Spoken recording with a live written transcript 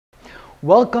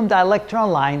Welcome to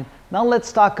ilectureonline. Now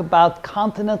let's talk about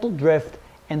continental drift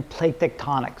and plate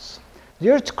tectonics. The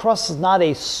Earth's crust is not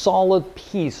a solid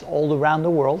piece all around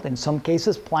the world. In some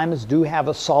cases, planets do have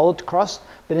a solid crust,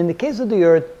 but in the case of the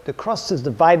Earth, the crust is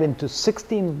divided into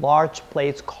 16 large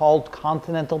plates called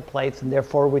continental plates, and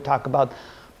therefore we talk about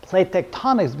plate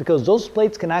tectonics because those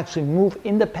plates can actually move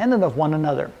independent of one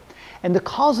another. And the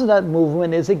cause of that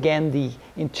movement is, again, the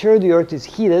interior of the Earth is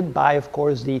heated by, of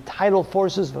course, the tidal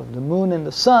forces of the moon and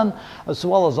the sun, as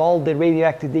well as all the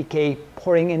radioactive decay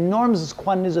pouring enormous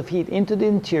quantities of heat into the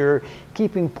interior,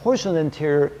 keeping portion of the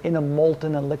interior in a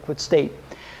molten and liquid state.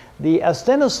 The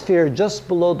asthenosphere just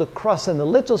below the crust and the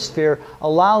lithosphere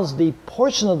allows the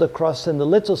portion of the crust and the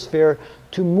lithosphere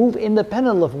to move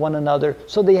independent of one another,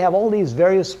 so they have all these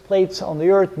various plates on the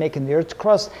Earth making the Earth's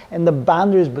crust and the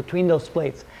boundaries between those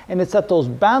plates. And it's at those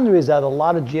boundaries that a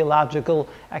lot of geological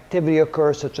activity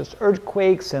occurs, such as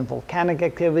earthquakes and volcanic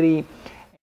activity.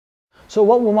 So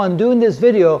what we want to do in this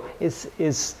video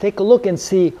is take a look and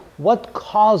see what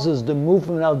causes the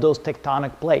movement of those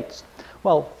tectonic plates.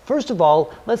 Well, first of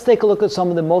all, let's take a look at some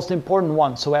of the most important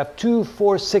ones. So we have 2,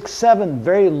 4, 6, 7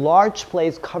 very large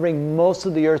plates covering most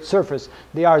of the Earth's surface.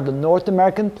 They are the North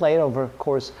American plate, of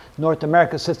course, North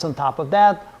America sits on top of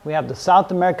that. We have the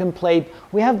South American plate.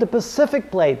 We have the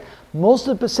Pacific plate. Most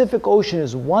of the Pacific Ocean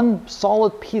is one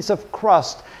solid piece of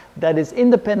crust that is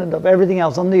independent of everything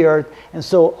else on the Earth, and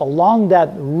so along that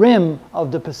rim of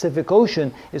the Pacific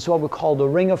Ocean is what we call the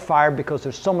Ring of Fire, because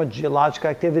there's so much geological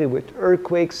activity with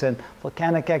earthquakes and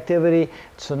volcanic activity,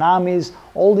 tsunamis,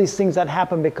 all these things that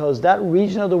happen because that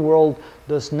region of the world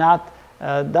does not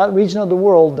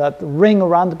that ring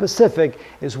around the Pacific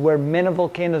is where many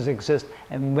volcanoes exist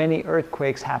and many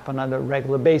earthquakes happen on a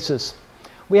regular basis.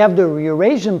 We have the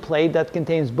Eurasian plate that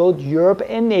contains both Europe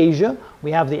and Asia.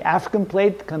 We have the African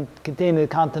plate containing the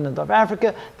continent of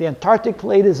Africa. The Antarctic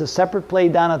plate is a separate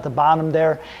plate down at the bottom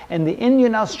there. And the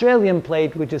Indian-Australian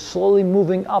plate, which is slowly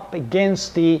moving up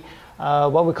against the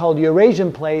what we call the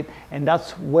Eurasian plate, and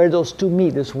that's where those two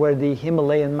meet. This is where the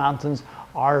Himalayan mountains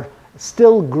are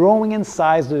still growing in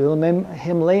size. The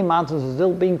Himalayan mountains are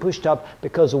still being pushed up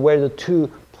because of where the two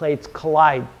plates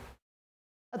collide.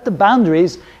 At the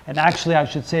boundaries, and actually I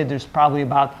should say there's probably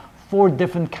about 4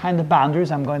 different kind of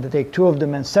boundaries. I'm going to take 2 of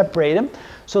them and separate them.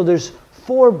 So there's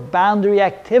 4 boundary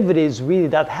activities really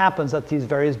that happens at these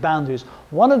various boundaries.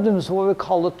 One of them is what we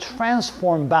call a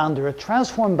transform boundary. A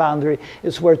transform boundary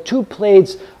is where 2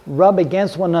 plates rub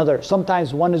against one another.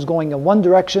 Sometimes one is going in one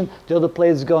direction, the other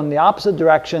plate is going in the opposite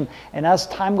direction, and as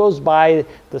time goes by,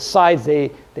 the sides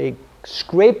they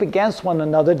scrape against one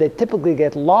another. They typically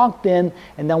get locked in,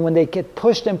 and then when they get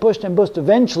pushed and pushed and pushed,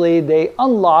 eventually they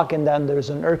unlock, and then there's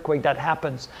an earthquake that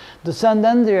happens. The San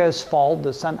Andreas Fault,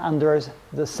 the San Andreas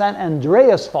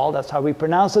Fault, that's how we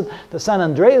pronounce it. The San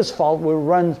Andreas Fault,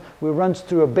 which runs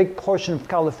through a big portion of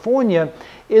California,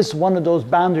 is one of those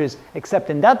boundaries,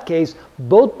 except in that case,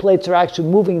 both plates are actually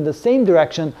moving in the same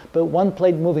direction, but one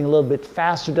plate moving a little bit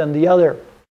faster than the other.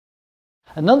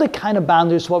 Another kind of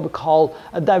boundary is what we call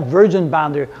a divergent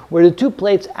boundary, where the 2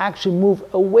 plates actually move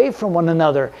away from one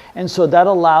another. And so that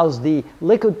allows the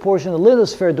liquid portion of the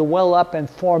lithosphere to well up and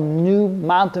form new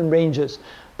mountain ranges.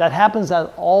 That happens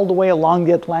all the way along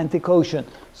the Atlantic Ocean.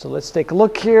 So let's take a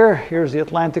look here. Here's the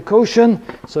Atlantic Ocean.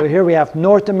 So here we have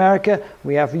North America,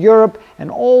 we have Europe, and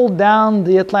all down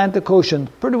the Atlantic Ocean,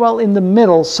 pretty well in the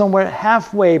middle, somewhere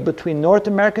halfway between North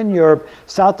America and Europe,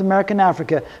 South America and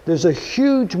Africa, there's a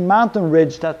huge mountain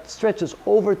ridge that stretches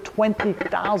over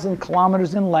 20,000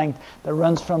 kilometers in length that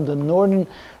runs from the northern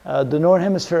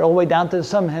hemisphere all the way down to the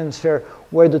southern hemisphere,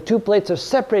 where the 2 plates are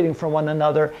separating from one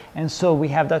another, and so we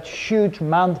have that huge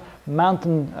mountain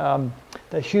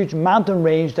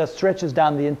range that stretches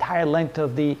down the entire length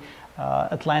of the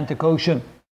Atlantic Ocean.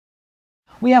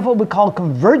 We have what we call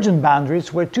convergent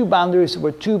boundaries, where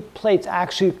 2 plates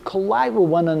actually collide with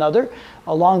one another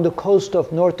along the coast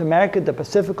of North America, the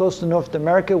Pacific coast of North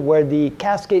America, where the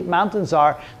Cascade Mountains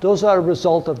are. Those are a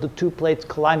result of the 2 plates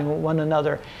colliding with one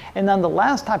another. And then the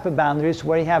last type of boundary is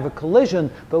where you have a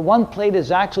collision, but one plate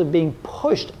is actually being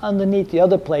pushed underneath the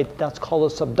other plate. That's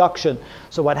called a subduction.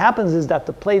 So what happens is that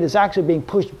the plate is actually being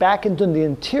pushed back into the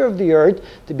interior of the Earth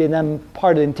to be then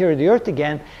part of the interior of the Earth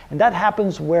again. And that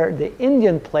happens where the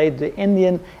Indian plate, the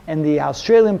Indian and the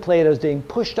Australian plate, is being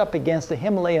pushed up against the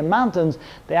Himalayan mountains.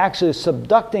 They actually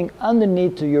subducting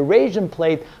underneath the Eurasian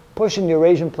plate, pushing the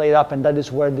Eurasian plate up, and that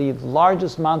is where the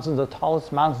largest mountains, the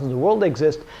tallest mountains in the world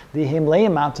exist, the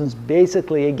Himalayan mountains,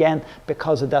 basically again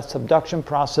because of that subduction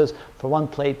process from one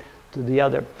plate to the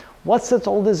other. What sets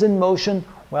all this in motion?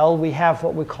 Well, we have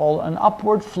what we call an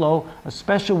upward flow,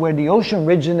 especially where the ocean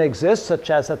region exists, such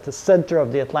as at the center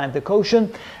of the Atlantic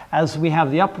Ocean. As we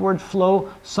have the upward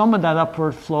flow, some of that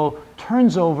upward flow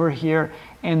turns over here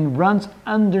and runs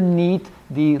underneath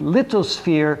the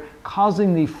lithosphere,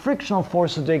 causing the frictional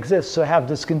forces to exist. So I have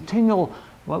this continual,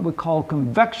 what we call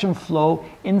convection flow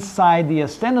inside the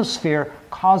asthenosphere,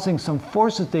 causing some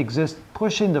forces to exist,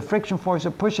 pushing the friction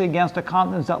forces, pushing against the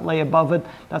continents that lay above it.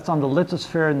 That's on the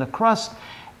lithosphere in the crust.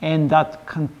 And that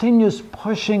continuous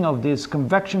pushing of these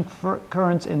convection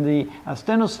currents in the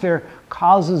asthenosphere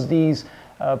causes these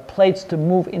plates to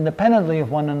move independently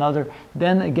of one another.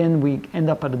 Then again, we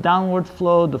end up at a downward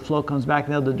flow. The flow comes back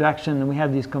in the other direction, and we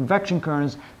have these convection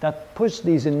currents that push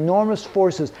these enormous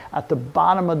forces at the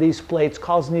bottom of these plates,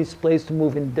 causing these plates to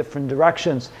move in different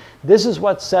directions. This is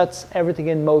what sets everything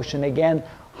in motion. Again,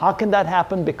 how can that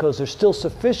happen? Because there's still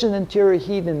sufficient interior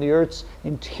heat in the Earth's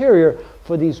interior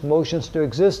for these motions to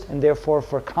exist, and therefore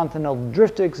for continental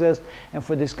drift to exist, and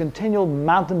for this continual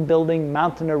mountain building,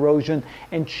 mountain erosion,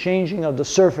 and changing of the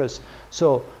surface.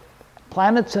 So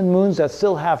planets and moons that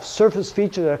still have surface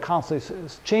features that are constantly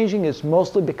changing is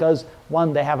mostly because,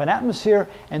 one, they have an atmosphere,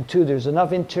 and two, there's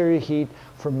enough interior heat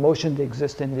for motion to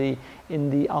exist on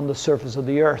the surface of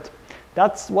the Earth.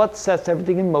 That's what sets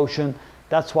everything in motion.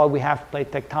 That's why we have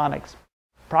plate tectonics.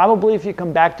 Probably if you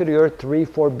come back to the Earth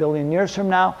 3-4 billion years from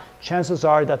now, chances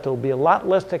are that there will be a lot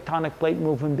less tectonic plate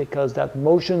movement, because that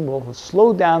motion will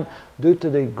slow down due to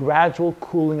the gradual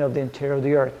cooling of the interior of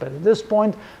the Earth. But at this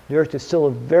point, the Earth is still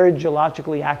a very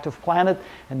geologically active planet,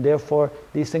 and therefore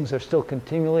these things are still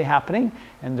continually happening,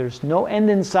 and there's no end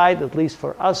in sight, at least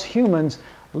for us humans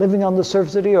living on the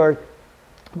surface of the Earth.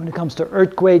 When it comes to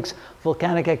earthquakes,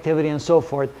 volcanic activity, and so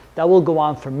forth, that will go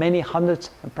on for many hundreds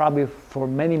and probably for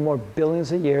many more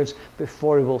billions of years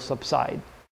before it will subside.